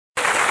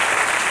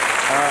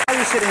Are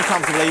you sitting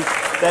comfortably?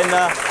 Then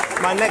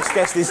my next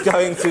guest is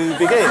going to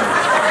begin.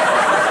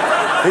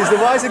 He's the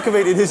rising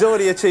comedian who's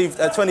already achieved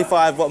at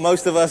 25 what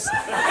most of us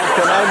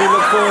can only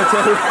look forward to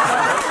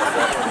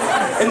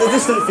in the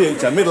distant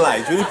future, middle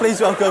age. Will you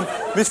please welcome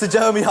Mr.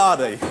 Jeremy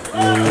Hardy?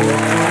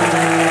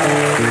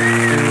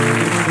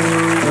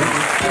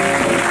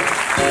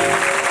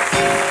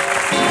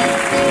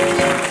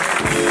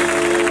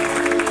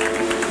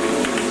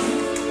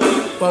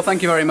 Well,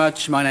 thank you very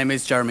much. My name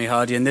is Jeremy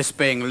Hardy, and this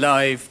being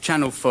live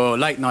Channel 4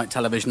 late night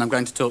television, I'm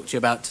going to talk to you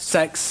about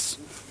sex.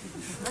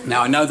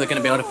 Now, I know there are going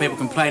to be a lot of people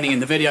complaining in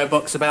the video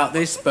box about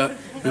this, but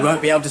we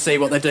won't be able to see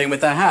what they're doing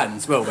with their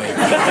hands, will we?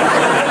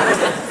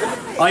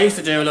 I used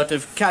to do a lot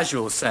of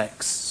casual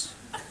sex.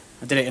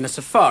 I did it in a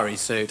safari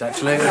suit,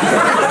 actually.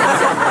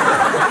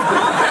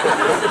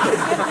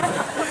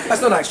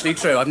 That's not actually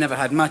true. I've never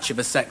had much of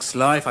a sex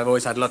life. I've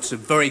always had lots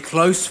of very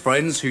close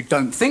friends who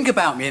don't think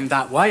about me in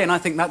that way, and I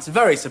think that's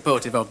very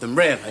supportive of them,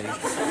 really.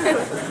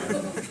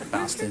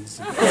 Bastards.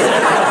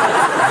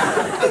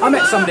 I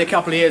met somebody a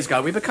couple of years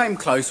ago. We became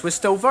close. We're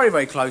still very,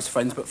 very close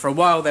friends, but for a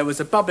while there was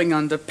a bubbling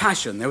under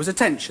passion. There was a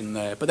tension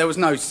there, but there was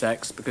no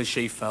sex because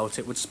she felt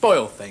it would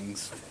spoil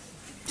things.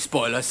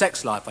 Spoil her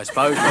sex life, I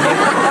suppose.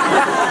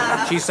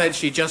 She said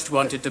she just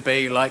wanted to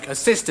be like a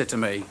sister to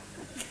me.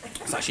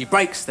 So she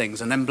breaks things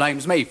and then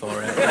blames me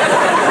for it.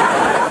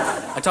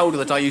 I told her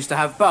that I used to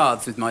have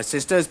baths with my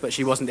sisters, but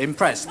she wasn't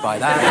impressed by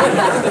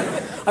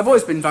that. I've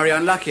always been very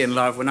unlucky in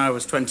love. When I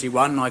was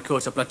 21, I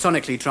caught a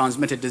platonically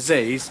transmitted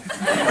disease.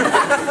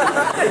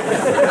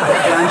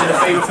 Glandular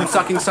fever from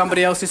sucking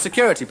somebody else's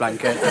security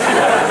blanket.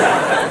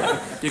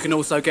 You can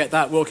also get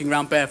that walking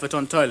around barefoot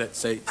on toilet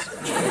seats.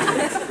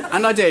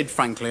 And I did,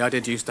 frankly, I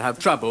did used to have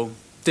trouble,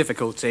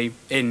 difficulty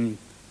in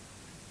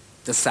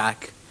the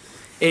sack,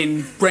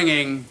 in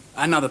bringing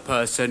another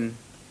person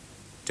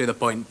to the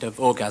point of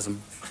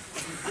orgasm.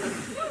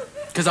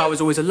 Because I was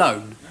always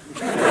alone.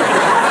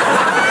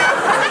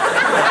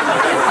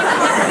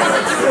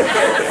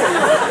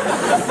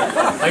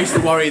 I used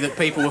to worry that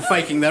people were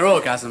faking their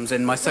orgasms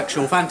in my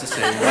sexual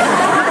fantasy.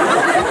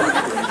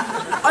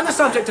 On the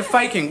subject of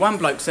faking, one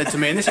bloke said to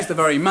me, and this is the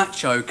very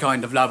macho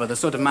kind of lover, the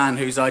sort of man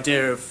whose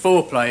idea of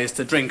foreplay is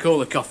to drink all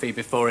the coffee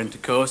before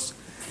intercourse.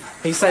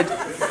 He said,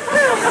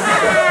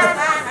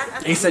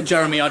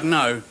 Jeremy, I'd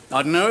know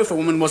if a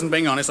woman wasn't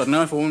being honest. I'd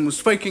know if a woman was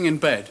faking in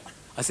bed.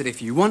 I said,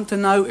 if you want to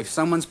know if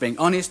someone's being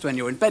honest when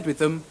you're in bed with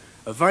them,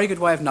 a very good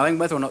way of knowing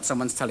whether or not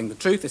someone's telling the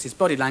truth, this is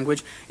body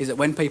language, is that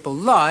when people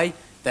lie,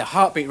 their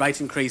heartbeat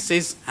rate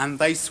increases and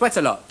they sweat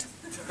a lot.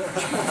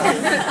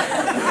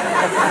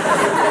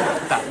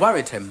 That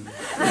worried him.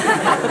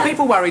 But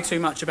people worry too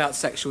much about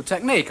sexual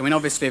technique. I mean,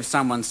 obviously, if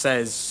someone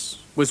says,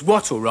 was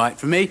what all right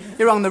for me,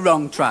 you're on the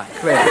wrong track,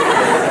 really.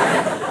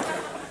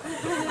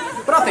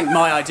 But I think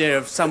my idea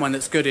of someone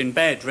that's good in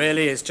bed,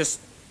 really, is just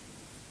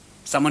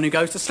someone who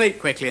goes to sleep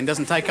quickly and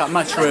doesn't take up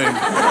much room.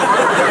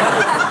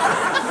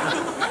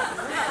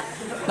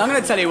 Now, I'm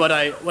going to tell you what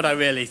I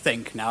really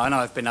think now. I know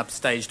I've been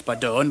upstaged by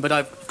Dawn, but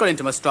I've got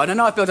into my stride, and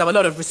I know I've built up a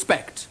lot of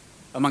respect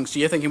amongst you.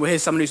 You're thinking, well,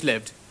 here's someone who's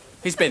lived.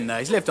 He's been there.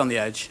 He's lived on the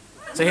edge.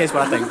 So here's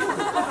what I think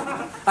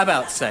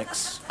about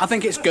sex. I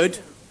think it's good.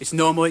 It's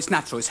normal. It's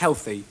natural. It's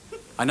healthy.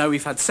 I know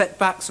we've had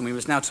setbacks and we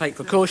must now take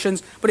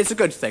precautions, but it's a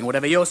good thing,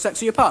 whatever your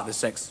sex or your partner's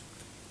sex.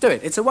 Do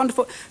it. It's a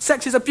wonderful...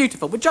 Sex is a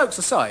beautiful... But jokes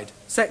aside,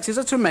 sex is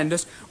a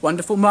tremendous,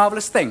 wonderful,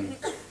 marvellous thing.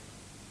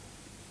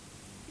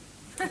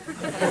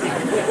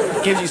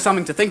 Gives you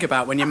something to think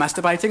about when you're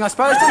masturbating, I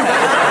suppose, doesn't it?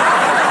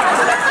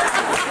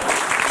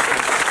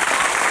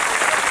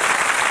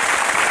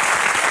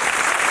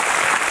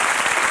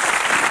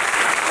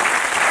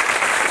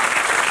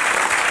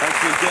 Thank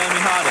you,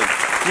 Jeremy Hardy.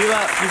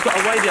 You've got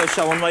a radio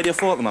show on Radio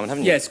 4 at the moment,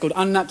 haven't you? Yeah, it's called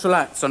Unnatural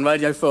Acts on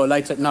Radio 4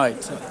 late at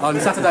night, on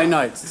Saturday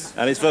nights.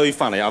 And it's very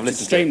funny. I've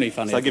listened to it. Extremely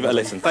funny. So give it a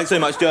listen. Thanks so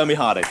much, Jeremy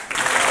Hardy.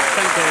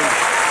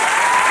 Thank you.